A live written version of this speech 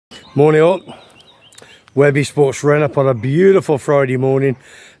Morning all, Webby Sports run up on a beautiful Friday morning.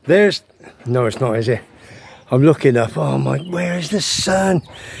 No it's not, is it? I'm looking up, oh my, where is the sun?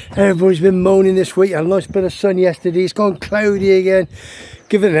 Everybody's been moaning this week, had a nice bit of sun yesterday, it's gone cloudy again.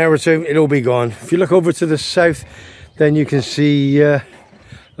 Give it an hour or two, it'll be gone. If you look over to the south, then you can see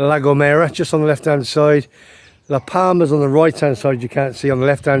La Gomera just on the left hand side. La Palma's on the right hand side, you can't see. On the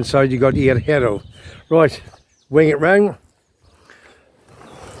left hand side you got El Hierro. Right, wing it round.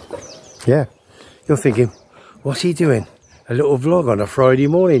 Yeah, you're thinking, what's he doing? A little vlog on a Friday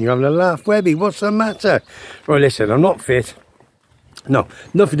morning, you're having a laugh. Webby, what's the matter? Right, listen, I'm not fit. No,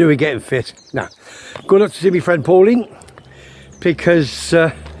 nothing to do with getting fit. Nah, going up to see my friend Pauline, because,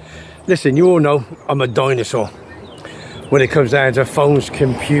 listen, you all know I'm a dinosaur when it comes down to phones,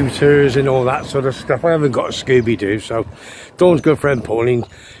 computers and all that sort of stuff. I haven't got a Scooby-Doo, so Dawn's good friend Pauline,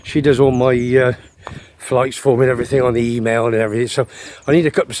 she does all my flights for me and everything on the email and everything, so I need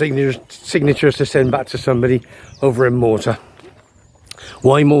a couple of signatures to send back to somebody over in Malta.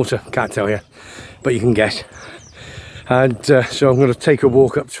 Why Malta? Can't tell you, but you can guess. And so I'm going to take a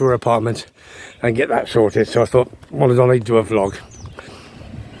walk up to her apartment and get that sorted. So I thought, why don't I do a vlog?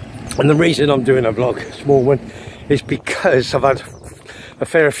 And the reason I'm doing a vlog, a small one, is because I've had a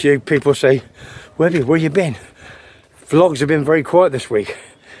fair few people say, Webby, where you been? Vlogs have been very quiet this week.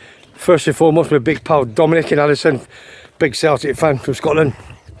 First and foremost, my big pal Dominic in Addison, big Celtic fan from Scotland.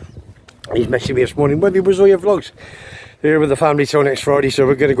 He's messaging me this morning, Webby, where's all your vlogs? They're here with the family till next Friday, so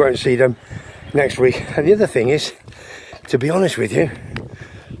we're going to go out and see them next week. And the other thing is, to be honest with you,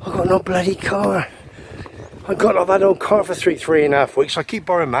 I've got no bloody car. I've had no car for three and a half weeks. I keep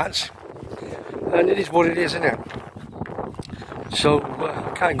borrowing Matt's, and it is what it is, isn't it? So,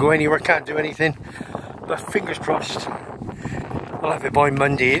 can't go anywhere, can't do anything, but fingers crossed. I'll have it by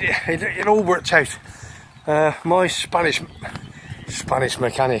Monday. It all worked out. My Spanish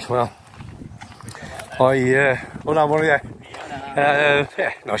mechanic, well, yeah,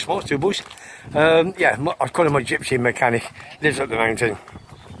 nice small two boys. Yeah, I call him my gypsy mechanic. Lives up the mountain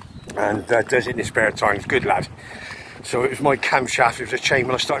and does it in his spare time. He's a good lad. So it was my camshaft, it was a chain.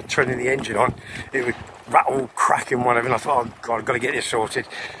 When I started turning the engine on, it would rattle, crack and whatever, and I thought, oh god, I've got to get this sorted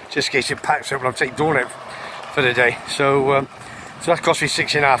just in case it packs up when I take Dawn out for the day. So so that cost me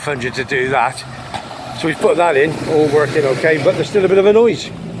 $6,500 to do that. So we've put that in, all working okay, but there's still a bit of a noise.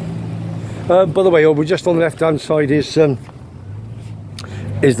 By the way, we're just on the left hand side is the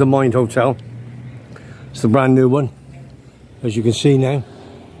Mind Hotel. It's the brand new one, as you can see now.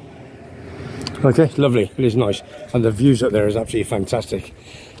 Okay, lovely, it is nice. And the views up there is absolutely fantastic.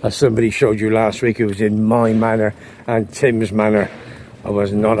 As somebody showed you last week, it was in my manor and Tim's manor. I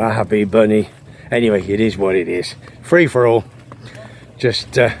was not a happy bunny. Anyway, it is what it is. Free for all.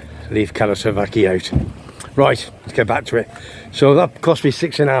 Just leave Kalasovaki out. Right, let's get back to it. So that cost me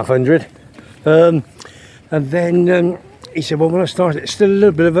 $6,500. And then he said, well, when I start it, it's still a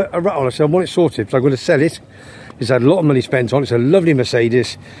little bit of a rattle. I said, I want it sorted, so I'm going to sell it. He's had a lot of money spent on it. It's a lovely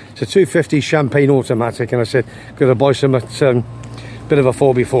Mercedes. It's a 250 Champagne automatic. And I said, going to buy some at bit of a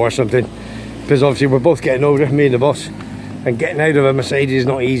 4x4 or something. Because obviously we're both getting older, me and the boss. And getting out of a Mercedes is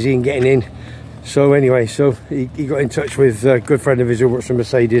not easy, and getting in. So anyway, so he got in touch with a good friend of his who works for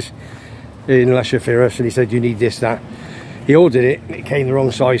Mercedes in La Chafiras, and he said, you need this, that. He ordered it, it came the wrong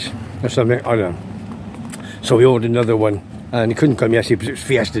size or something, I don't know. So he ordered another one, and it couldn't come yesterday because it was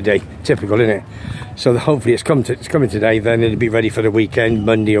Fiesta Day, typical, isn't it? So hopefully it's coming today, then it'll be ready for the weekend,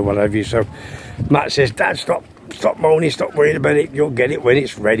 Monday or whatever. So Matt says, Dad, stop moaning, stop worrying about it, you'll get it when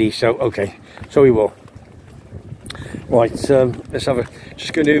it's ready. So okay, so he will. Right, let's have a,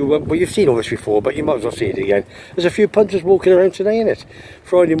 just going to, well, you've seen all this before, but you might as well see it again. There's a few punters walking around today, innit?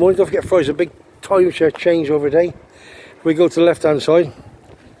 Friday morning, don't forget Friday's a big timeshare changeover day. We go to the left hand side,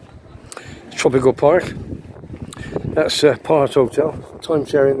 Tropical Park. That's Part Hotel,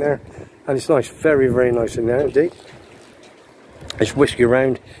 timeshare in there, and it's nice, very, very nice in there indeed. It's whiskey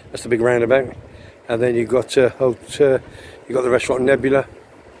round, that's the big roundabout, and then you've got you got the restaurant Nebula,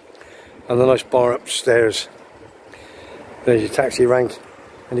 and the nice bar upstairs. There's your taxi rank,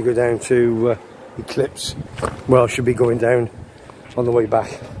 and you go down to Eclipse. Well, I should be going down on the way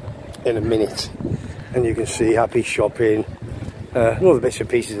back in a minute, and you can see Happy Shopping, and all the bits and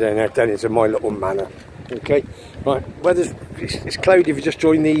pieces down there, down into my little manor. Okay, right. Weather's it's cloudy. If you just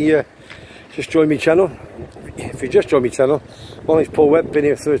join the my channel. If you just joined my channel, my name's Paul Webb. Been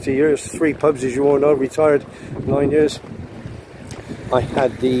here 30 years, 3 pubs, as you all know. Retired 9 years. I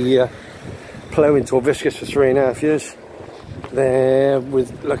had the plough in Torviscus for 3.5 years. There,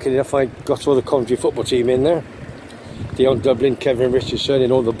 lucky enough, I got all the Coventry football team in there. Dion Dublin, Kevin Richardson,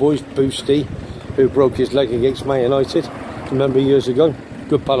 and all the boys. Boosty, who broke his leg against Man United a number of years ago.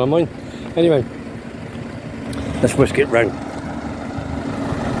 good pal of mine. Anyway, let's whisk it round.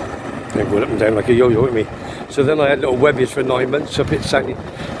 I'm going up and down like a yo-yo with me. So then I had little WEBBY'S for 9 months up at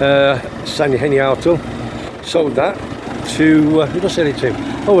San Henry Alto. Sold that to, who did I sell it to?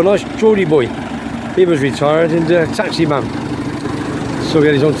 Oh, a nice Geordie boy. He was retired and taxi man. So he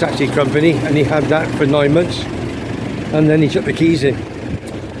had his own taxi company and he had that for 9 months. And then he took the keys in.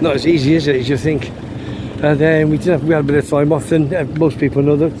 Not as easy, is it, as you think? And then we had a bit of time off, and most people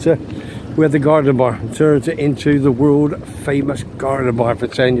know that we had the garden bar and turned it into the world famous garden bar for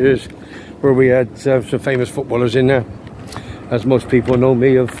 10 years, where we had some famous footballers in there. As most people know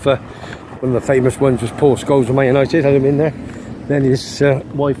me of, one of the famous ones was Paul Scholes of Man United, had him in there. Then his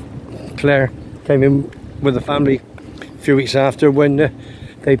wife Claire came in with the family a few weeks after when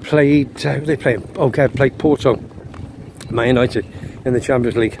they played, played Porto, Man United, in the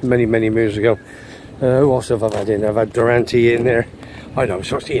Champions League many years ago. Who else have I had in? I've had Durante in there. I know,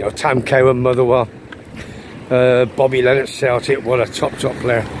 so, you know, Tam Cowan, Motherwell, Bobby Leonard, Celtic. What a top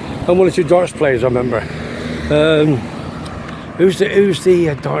player, and one or two darts players I remember. Who's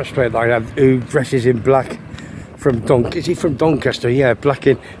the darts player that I have who dresses in black from is he from Doncaster? Yeah, black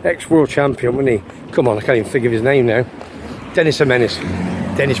in, ex-world champion, wasn't he? Come on, I can't even think of his name now. Dennis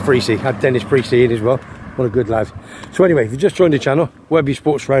Priestley. Had Dennis Priestley in as well. What a good lad. So anyway, if you just joined the channel, WEBBY'S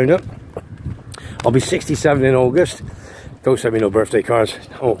Sports Roundup. I'll be 67 in August. Don't send me no birthday cards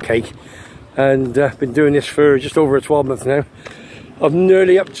or cake. And I've been doing this for just over 12 months now. I'm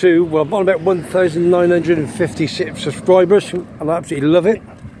nearly up to, well, I'm on about 1,956 subscribers, and I absolutely love it.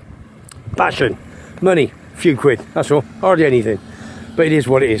 Passion, money, few quid, that's all, hardly anything. But it is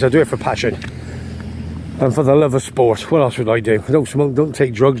what it is. I do it for passion and for the love of sport. What else would I do? I don't smoke, don't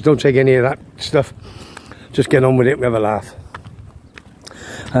take drugs, don't take any of that stuff. Just get on with it, we have a laugh.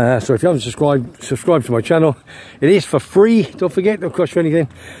 So if you haven't subscribe to my channel. It is for free, don't forget, don't cost you anything.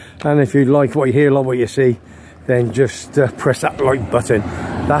 And if you like what you hear, like what you see, then just press that like button.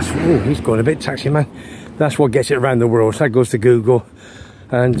 That's, ooh, he's going a bit, taxi man. That's what gets it around the world. So that goes to Google,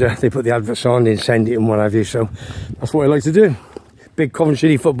 and they put the adverts on and send it and what have you. So that's what I like to do. Big Coventry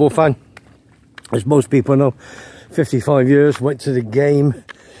City football fan, as most people know. 55 years, went to the game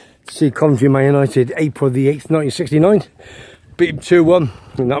to see Coventry Man United, April the 8th, 1969. Beat him 2-1,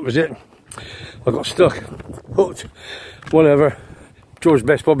 and that was it. I got stuck, hooked, whatever. George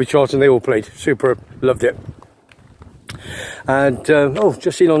Best, Bobby Charlton, they all played. Superb, loved it. And, oh,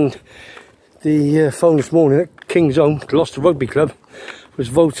 just seen on the phone this morning that King's Own, Gloucester Rugby Club, was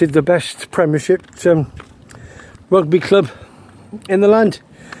voted the best Premiership rugby club in the land.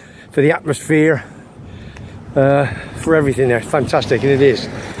 For the atmosphere, for everything there. It's fantastic, and it is.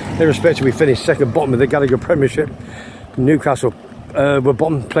 Irrespective, we finished second bottom of the Gallagher Premiership. Newcastle were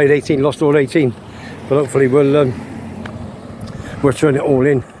bottom, played 18, lost all 18. But hopefully we'll turn it all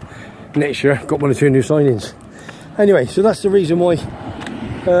in next year. Got 1 or 2 new signings. Anyway, so that's the reason why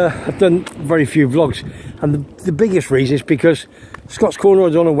I've done very few vlogs. And the biggest reason is because Scott's Corner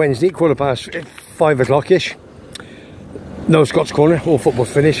is on a Wednesday, 5 o'clock-ish. No Scott's Corner, all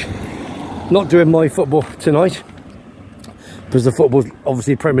football's finished. Not doing my football tonight, because the football's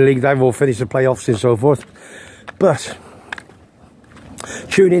obviously Premier League, they've all finished the playoffs and so forth. But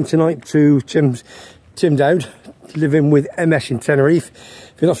tune in tonight to Tim Dowd, living with MS in Tenerife.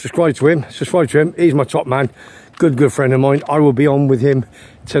 If you're not subscribed to him, subscribe to him. He's my top man, good friend of mine. I will be on with him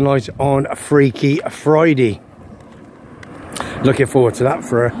tonight on a Freaky Friday. Looking forward to that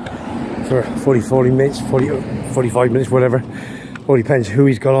for 40 minutes, 45 minutes, whatever. All depends who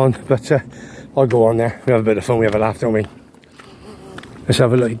he's got on, but I'll go on there. We have a bit of fun, we have a laugh, don't we? Let's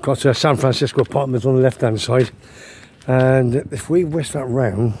have a look. Got San Francisco Apartments on the left hand side, and if we whisk that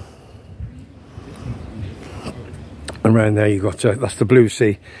round, around there you got that's the Blue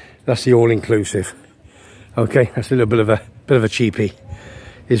Sea, that's the all-inclusive. Okay, that's a little bit of a cheapie,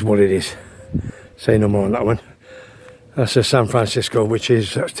 is what it is. Say no more on that one. That's San Francisco, which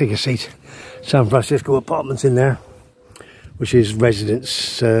is, let's take a seat. San Francisco Apartments in there, which is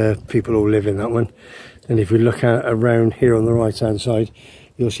residents, people who live in that one. And if you look at around here on the right hand side,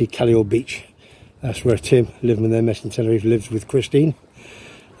 you'll see Callio Beach. That's where Tim, living with MS in Tenerife, lives with Christine.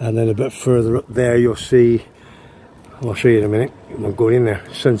 And then a bit further up there you'll see, I'll show you in a minute, I'm going in there,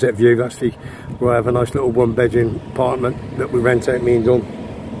 Sunset View. That's where I have a nice little 1-bedroom apartment that we rent out, me and Dawn.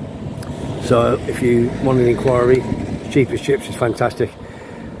 So if you want an inquiry, cheap as chips, it's fantastic.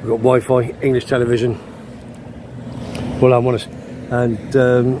 We've got Wi-Fi, English television, well I want to, and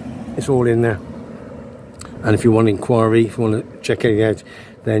it's all in there. And if you want an inquiry, if you want to check anything out,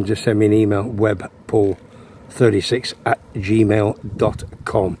 then just send me an email,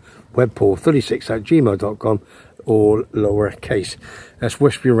 webpaul36@gmail.com. webpaul36@gmail.com. all lowercase. Let's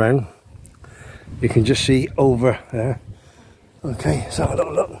whisper you around. You can just see over there. Okay, let's have a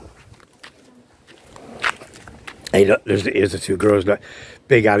little look. Hey look, here's the two girls. Look.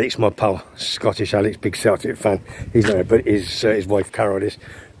 Big Alex, my pal, Scottish Alex, big Celtic fan. He's not there, but his wife Carol is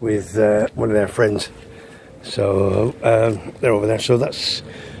with one of their friends. So they're over there. So that's,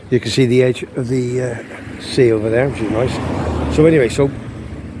 you can see the edge of the sea over there, which is nice. So anyway, so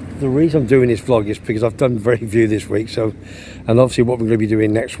the reason I'm doing this vlog is because I've done very few this week. So, and obviously what we're going to be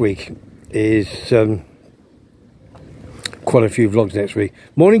doing next week is quite a few vlogs next week.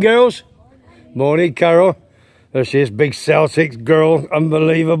 Morning, girls. Morning, Carol. There she is, big Celtics girl,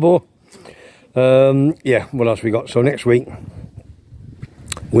 unbelievable. Yeah, what else we got? So next week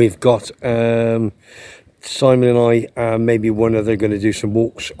we've got Simon and I, maybe one other, going to do some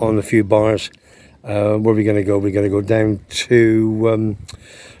walks on a few bars. Where are we going to go? We're going to go down to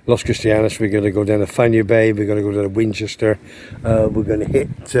Los Cristianos. We're going to go down to Fania Bay. We're going to go down to Winchester. We're going to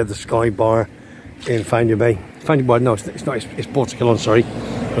hit the Sky Bar in Fania Bay. Fania Bar, no, it's not. It's Portugal. Sorry.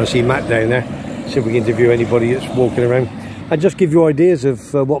 I see Matt down there. See if we can interview anybody that's walking around and just give you ideas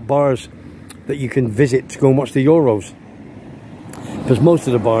of what bars that you can visit to go and watch the Euros, because most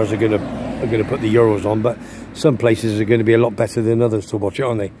of the bars are going to put the Euros on, but some places are going to be a lot better than others to watch it,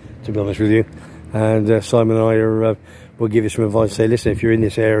 aren't they, to be honest with you. And Simon and I are will give you some advice. Say, listen, if you're in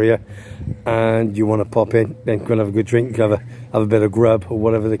this area and you want to pop in, then go and have a good drink, have a bit of grub or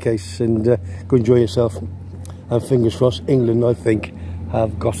whatever the case, and go enjoy yourself. And fingers crossed, England, I think,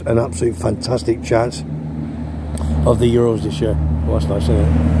 have got an absolute fantastic chance of the Euros this year. Oh, that's nice, isn't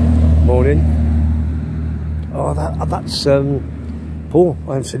it? Morning. Oh, that's Paul.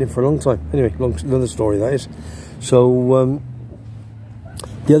 I haven't seen him for a long time. Anyway, another story that is. So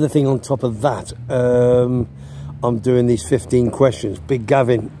the other thing on top of that, I'm doing these 15 questions. Big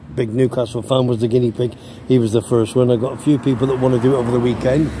Gavin, big Newcastle fan, was the guinea pig. He was the first one. I got a few people that want to do it over the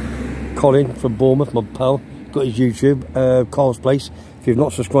weekend. Colin from Bournemouth, my pal, got his YouTube, Carl's Place. If you've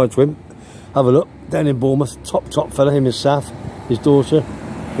not subscribed to him, have a look. Down in Bournemouth, top fella, him and Saf, his daughter.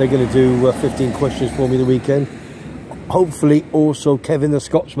 They're going to do 15 questions for me the weekend. Hopefully also Kevin the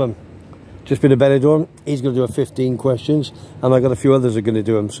Scotsman, just been a Benidorm. He's going to do 15 questions, and I got a few others that are going to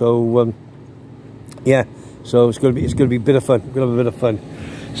do them. So yeah, so it's going to be a bit of fun. We're going to have a bit of fun.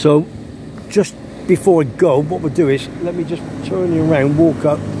 So just before I go, what we'll do is, let me just turn you around, walk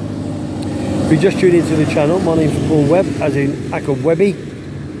up. If you just tuned into the channel, my name's Paul Webb, as in Aka Webby.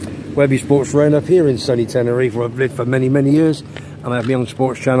 Webby Sports Round up here in sunny Tenerife, where I've lived for many years. And I have my own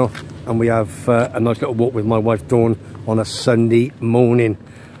sports channel, and we have a nice little walk with my wife Dawn on a Sunday morning,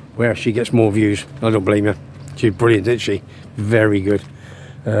 where she gets more views. I don't blame her. She's brilliant, isn't she? Very good.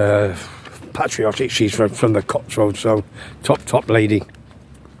 Patriotic, she's from the Cotswolds, so top lady.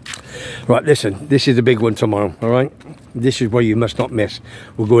 Right, listen, this is the big one tomorrow, all right? This is where you must not miss.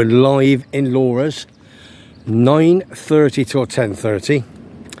 We're going live in Laura's, 9:30 till 10:30.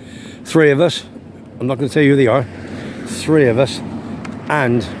 3 of us. I'm not going to tell you who they are. 3 of us.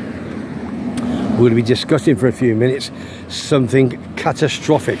 And we're going to be discussing for a few minutes something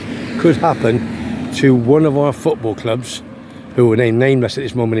catastrophic could happen to one of our football clubs, who will name nameless at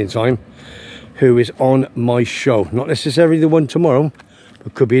this moment in time, who is on my show. Not necessarily the one tomorrow,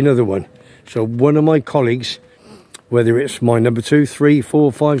 but could be another one. So one of my colleagues, whether it's my number 2, 3,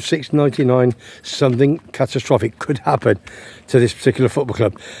 4, 5, 6, 99, something catastrophic could happen to this particular football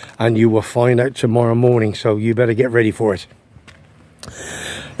club, and you will find out tomorrow morning, so you better get ready for it.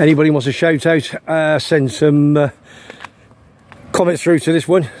 Anybody wants a shout out, send some comments through to this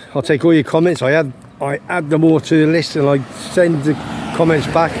one. I'll take all your comments. I add them all to the list, and I send the comments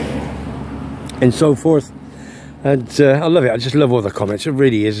back and so forth. And I love it. I just love all the comments. It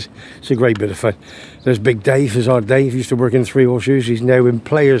really is. It's a great bit of fun. There's Big Dave. There's our Dave. He used to work in 3 Horseshoes. He's now in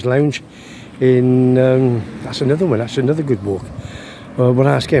Players Lounge. In that's another one. That's another good walk. We'll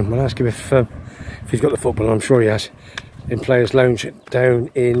ask him. We'll ask him if he's got the football. I'm sure he has. In Players Lounge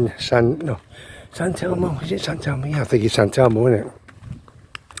down in San Telmo. Is it San Telmo? Yeah, I think it's San Telmo, isn't it?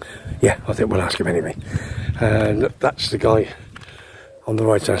 Yeah, I think we'll ask him anyway. Look, that's the guy on the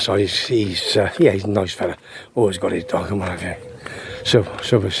right hand side. He's yeah, he's a nice fella. Always got his dog and what have you. So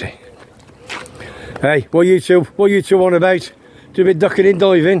we'll see. Hey, what you two on about? Do a bit ducking and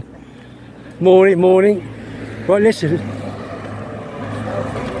diving. Morning. Right, listen.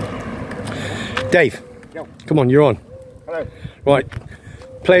 Dave. Yo. Come on, you're on. Hello. Right.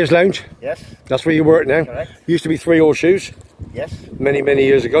 Players Lounge. Yes. That's where you work now. Correct. Used to be 3 Horseshoes. Yes. Many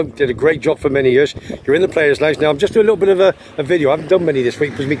years ago. Did a great job for many years. You're in the Players Lounge now. I'm just doing a little bit of a video. I haven't done many this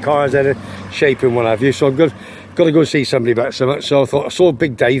week because my car's out of shape and what have you. So I'm going to got to go see somebody about something. So I thought I saw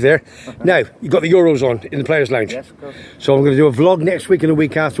Big Dave there. Now you got the Euros on in the Players Lounge. Yes, of course. So I'm going to do a vlog next week and a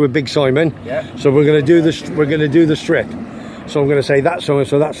week after with Big Simon. Yeah. So we're going to do this. We're going to do the strip. So I'm going to say that so and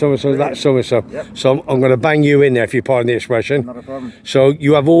so, that so and so, that so and so. Yep. So I'm going to bang you in there, if you pardon the expression. Not a problem. So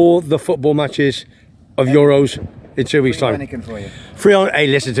you have all the football matches of Euros in 2 weeks' time. For you. Free on. Hey,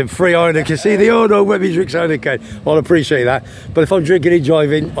 listen to free Heineken. See the old WEBBY'S drinks Heineken. I'll appreciate that. But if I'm drinking and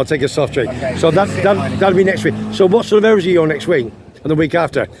driving, I'll take a soft drink. Okay, so that'll be next week. So what sort of hours are you on next week and the week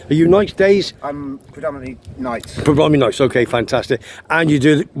after? Are you nights, days? I'm predominantly nights. Predominantly nights. Okay, fantastic. And you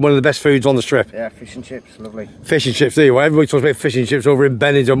do one of the best foods on the strip. Yeah, fish and chips, lovely. Fish and chips, there you are. Everybody talks about fish and chips over in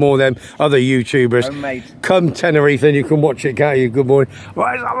Benidorm, more than other YouTubers. Homemade. Come Tenerife, then you can watch it, can't you? Good morning.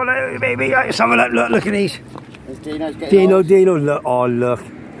 Right, let's have a look, baby. Let's have a look. Look at these. Dino, look. Oh, look.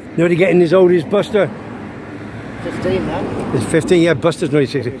 Nearly getting as old as Buster. 15 now. It's 15, yeah. Buster's nearly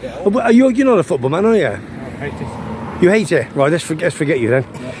 16. Oh, you're not a football man, are you? I hate it. You hate it? Right, let's forget you then.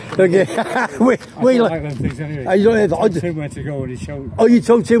 Yeah. Okay. I don't like them things anyway. You don't told Tim where to go and he showed. Oh, you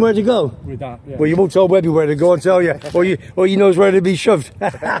told Tim where to go? With that, yeah. Well, you won't tell Webby where to go, I'll tell you. Or he knows where to be shoved.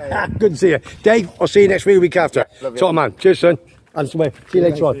 Good to see you. Dave, I'll see you next week, week after. Top man. Cheers, son. And see you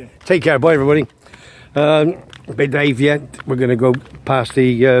later on. Take care. Bye, everybody. Big Dave, yeah, we're going to go past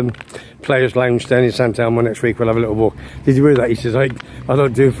the Players Lounge down in Sant'Elmo next week. We'll have a little walk. Did you hear that? He says, I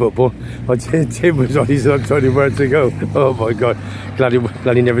don't do football. Tim was on his own, told him where to go. Oh my God, glad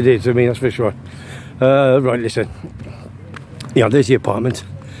he never did to me, that's for sure. Right, listen, yeah, there's the apartment.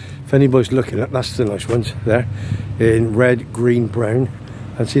 If anybody's looking at, that's the nice ones there in red, green, brown,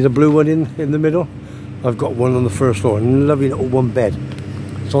 and see the blue one in the middle. I've got one on the first floor, a lovely little one bed.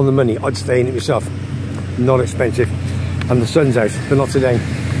 It's on the money. I'd stay in it myself. Not expensive, and the sun's out, but not today.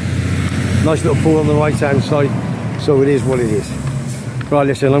 Nice little pool on the right hand side, so it is what it is. Right,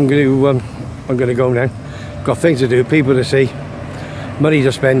 listen, I'm going to go now. Got things to do, people to see, money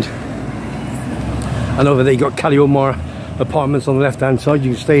to spend, and over there you got Caliomar apartments on the left hand side.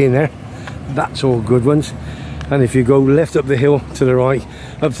 You can stay in there. That's all good ones. And if you go left up the hill to the right,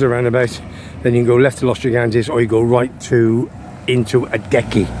 up to the roundabout, then you can go left to Los Gigantes, or you go right into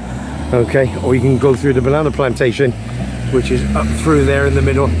Adecchi. Okay, or you can go through the banana plantation, which is up through there in the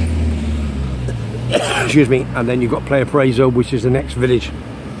middle. Excuse me, and then you've got Playa Paraiso, which is the next village.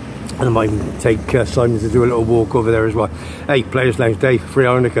 And I might even take Simon to do a little walk over there as well. Hey, Players Lounge Day, free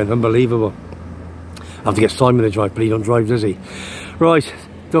Heineken, unbelievable. I have to get Simon to drive, but he don't drive, does he? Right,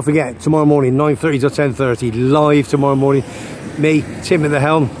 don't forget, tomorrow morning, 9:30 to 10:30, live tomorrow morning. Me, Tim at the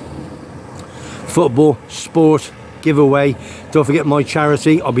helm. Football, sport, giveaway. Don't forget my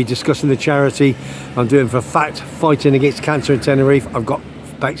charity. I'll be discussing the charity I'm doing for FACT, fighting against cancer in Tenerife. I've got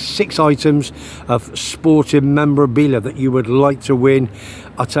about 6 items of sporting memorabilia that you would like to win.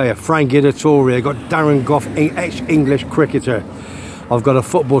 I'll tell you, Frank Editori, I've got Darren Goff, ex-English cricketer. I've got a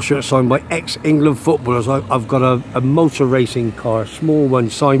football shirt signed by ex-England footballers. I've got a motor racing car, a small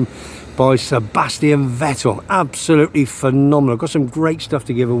one, signed by Sebastian Vettel. Absolutely phenomenal. I've got some great stuff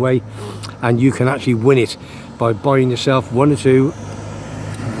to give away, and you can actually win it by buying yourself 1 or 2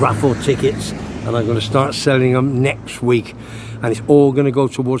 raffle tickets, and I'm going to start selling them next week, and it's all going to go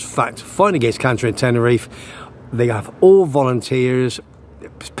towards FACT, fighting against cancer in Tenerife. They have all volunteers,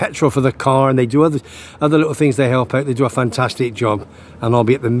 petrol for the car, and they do other little things. They help out. They do a fantastic job, and I'll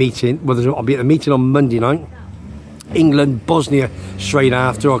be at the meeting. Well, I'll be at the meeting on Monday night. England, Bosnia straight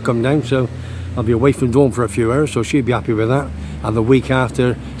after. I'll come down, so I'll be away from Dawn for a few hours, so she'll be happy with that. And the week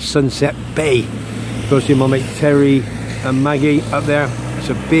after, Sunset Bay. Go see my mate Terry and Maggie up there. It's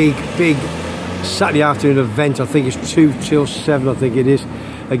a big Saturday afternoon event. I think it's 2 till 7, I think it is.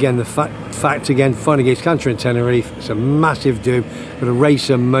 Again, the fact again, fighting against cancer in Tenerife. It's a massive do. Got to raise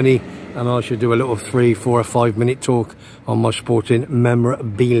some money, and I should do a little 3, 4 or 5 minute talk on my sporting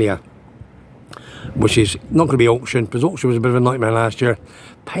memorabilia, which is not going to be auction, because auction was a bit of a nightmare last year.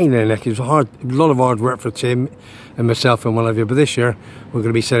 Pain in the neck. It was a lot of hard work for Tim and myself and one of you. But this year we're going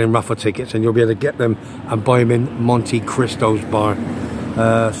to be selling raffle tickets, and you'll be able to get them and buy them in Monte Cristo's bar.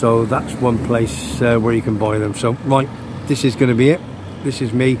 So that's one place where you can buy them. So right, this is going to be it. This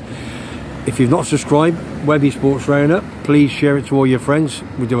is me. If you've not subscribed, WEBBY'S Sports Roundup, please share it to all your friends.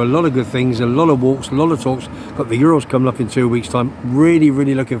 We do a lot of good things, a lot of walks, a lot of talks. Got the Euros coming up in 2 weeks' time.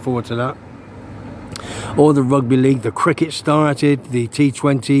 Really looking forward to that. Or the rugby league, the cricket started, the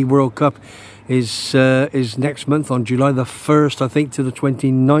T20 World Cup is next month on July the 1st, I think, to the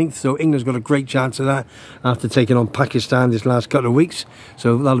 29th. So England's got a great chance of that after taking on Pakistan this last couple of weeks.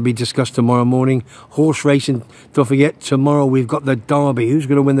 So that'll be discussed tomorrow morning. Horse racing, don't forget, tomorrow we've got the Derby. Who's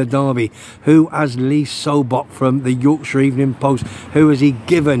going to win the Derby? Who has Lee Sobot from the Yorkshire Evening Post? Who has he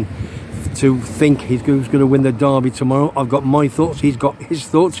given to think who's going to win the derby tomorrow. I've got my thoughts, he's got his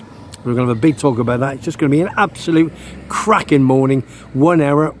thoughts. We're going to have a big talk about that. It's just going to be an absolute cracking morning. 1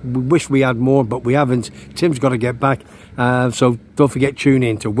 hour. We wish we had more, but we haven't. Tim's got to get back. So don't forget, tune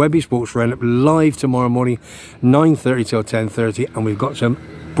in to Webby Sports Roundup live tomorrow morning, 9:30 till 10:30. And we've got some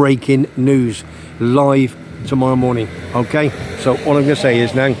breaking news live tomorrow morning. Okay? So all I'm going to say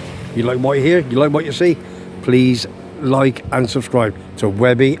is now, you like what you hear? You like what you see? Please like and subscribe to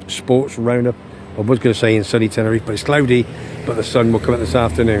Webby Sports Roundup. I was going to say in sunny Tenerife, but it's cloudy, but the sun will come out this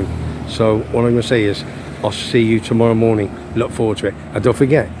afternoon. So what I'm going to say is, I'll see you tomorrow morning. Look forward to it. And don't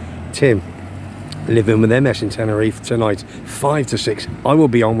forget, Tim, living with MS in Tenerife tonight, 5 to 6. I will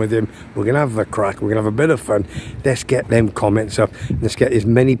be on with him. We're going to have a crack. We're going to have a bit of fun. Let's get them comments up. Let's get as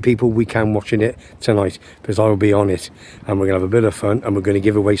many people we can watching it tonight, because I will be on it. And we're going to have a bit of fun, and we're going to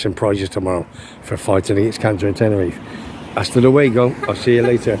give away some prizes tomorrow for fighting against cancer in Tenerife. Hasta luego. I'll see you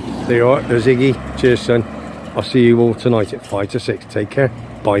later. There you are. There's Iggy. Cheers, son. I'll see you all tonight at 5 to 6. Take care.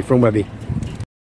 Bye from Webby.